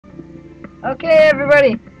Okay,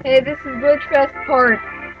 everybody. Hey, this is Glitchfest Part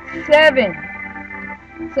 7.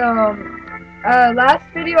 Last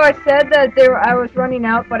video I said that I was running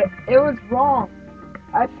out, but it was wrong.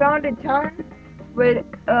 I found a ton, but,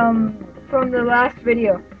 from the last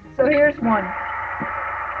video. So here's one.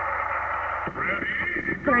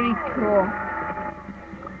 Pretty cool.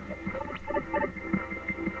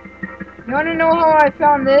 You wanna know how I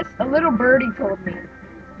found this? A little birdie told me.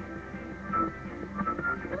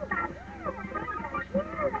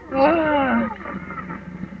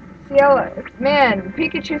 See how, man,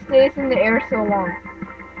 Pikachu stays in the air so long.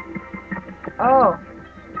 Oh.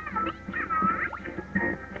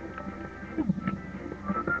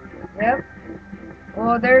 Yep.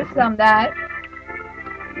 Well, there's that.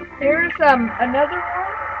 Here's another one.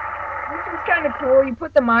 This one's kind of cool. You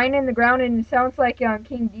put the mine in the ground and it sounds like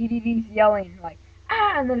King DDD's yelling like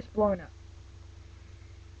ah, and then it's blowing up.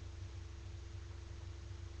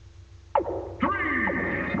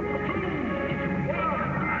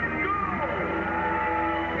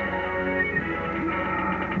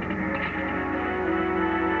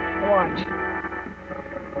 Watch.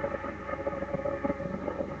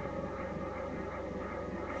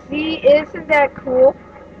 See, isn't that cool?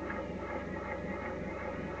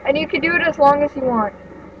 And you can do it as long as you want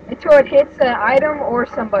until it hits an item or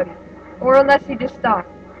somebody, or unless you just stop.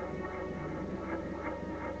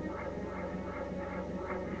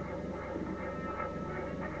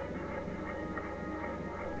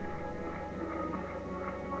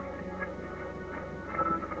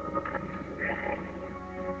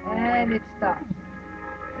 And it stops.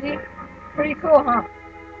 See? Pretty cool, huh?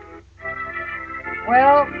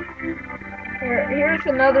 Well, here's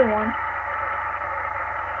another one.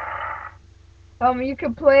 You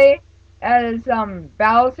can play as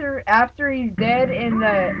Bowser after he's dead in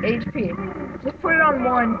the HP. Just put it on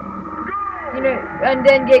 1, and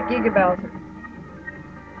then get Giga Bowser.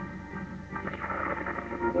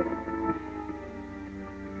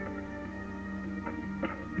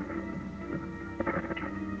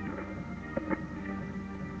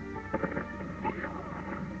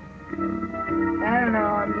 I don't know,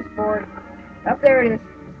 I'm just bored. Up there it is.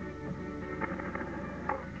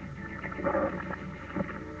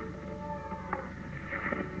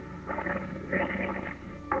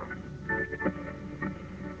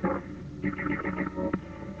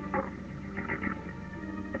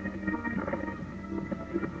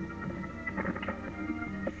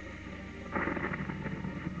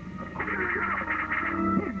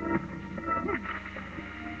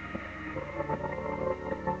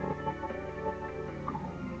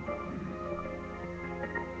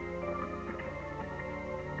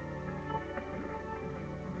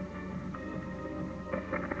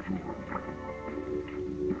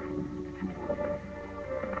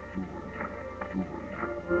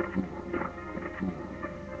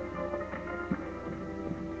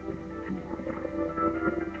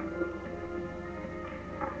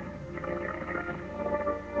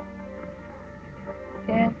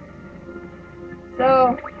 Okay.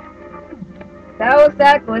 So, that was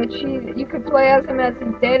that glitch. You could play as him as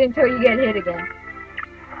he's dead until you get hit again.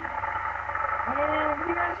 And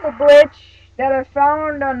here's a glitch that I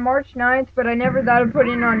found on March 9th, but I never thought of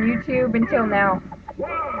putting it on YouTube until now.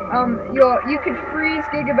 You could freeze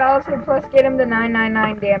Giga Bowser plus get him to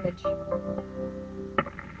 999 damage.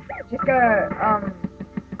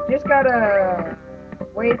 Just gotta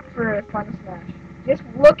wait for a fun smash. Just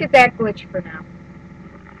look at that glitch for now.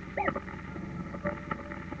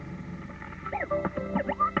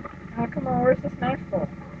 Oh, come on, where's this knife for?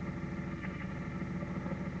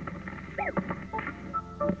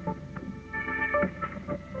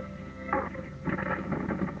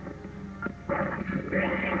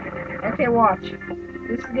 Okay, watch.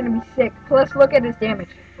 This is gonna be sick. Plus, look at his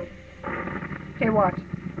damage. Okay, watch.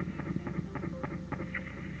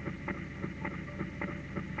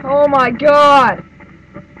 Oh my god!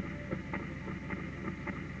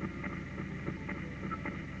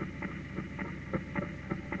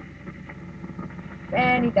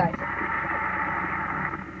 And he dies.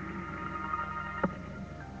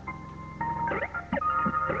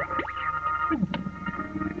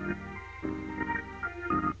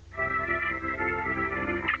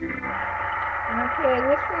 Okay,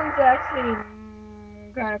 this one's actually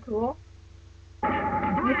kind of cool.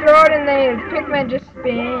 You throw it and the Pikmin just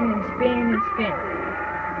spin and spin and spin.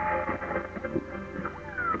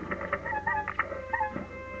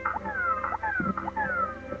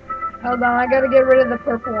 Hold on, I gotta get rid of the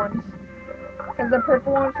purple ones. Because the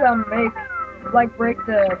purple ones break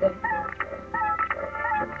the thing.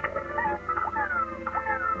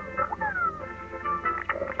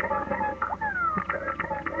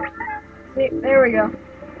 See, there we go.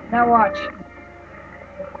 Now watch.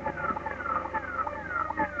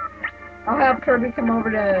 I'll have Kirby come over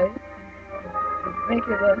to make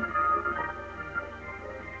it look.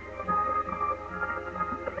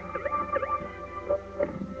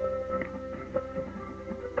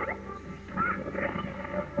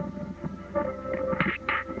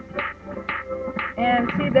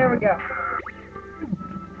 And see, there we go.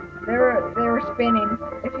 They were spinning.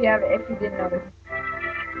 If you didn't notice.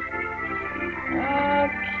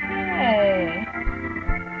 Okay.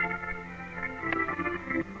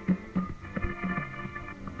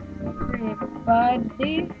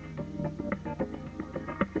 Everybody.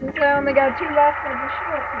 Since I only got 2 left, I just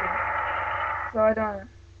show it to you. So I don't.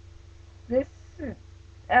 This is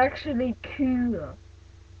actually cool.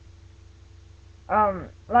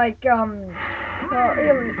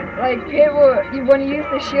 When you use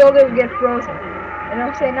the shield, it will get frozen. And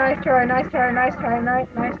it'll say, nice try, nice try, nice try,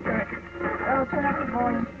 nice try. I'll turn up the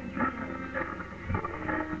volume.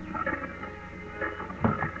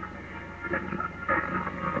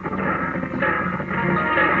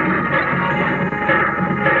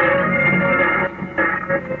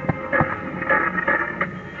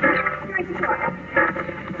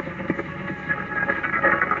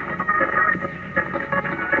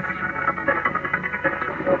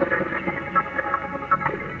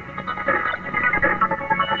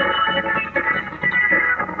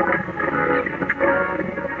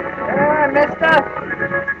 Messed up.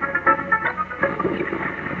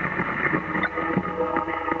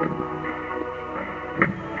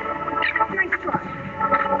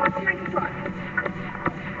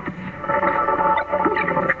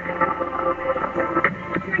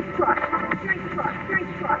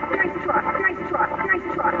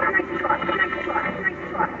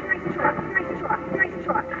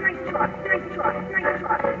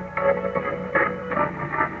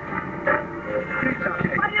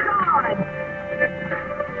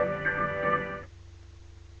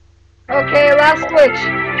 Okay, last glitch.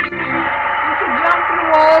 You can jump through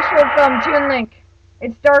walls with Toon Link.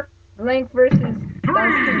 It's Dark Link versus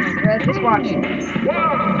Dark Toon Link. Right? Just watch.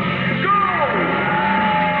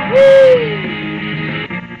 Woo!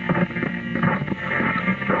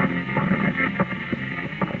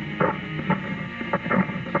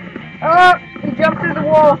 Oh, he jumped through the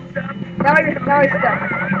wall. Now he's stuck.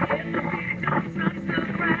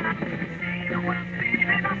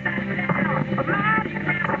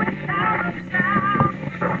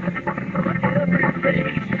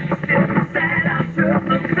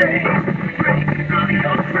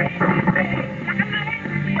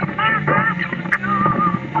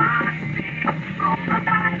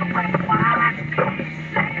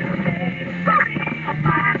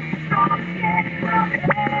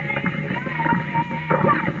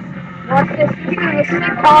 Watch this. This is a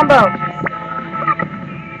sick combo.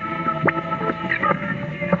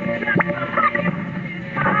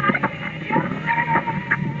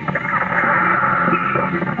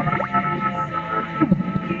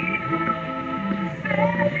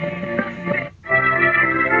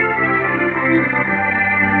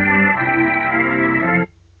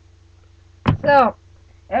 So,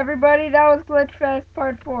 everybody, that was Glitchfest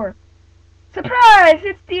Part 4. Surprise!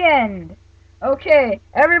 It's the end! Okay,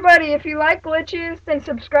 everybody, if you like glitches, then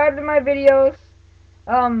subscribe to my videos.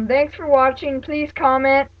 Thanks for watching. Please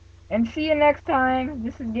comment, and see you next time.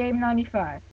 This is Gabe95.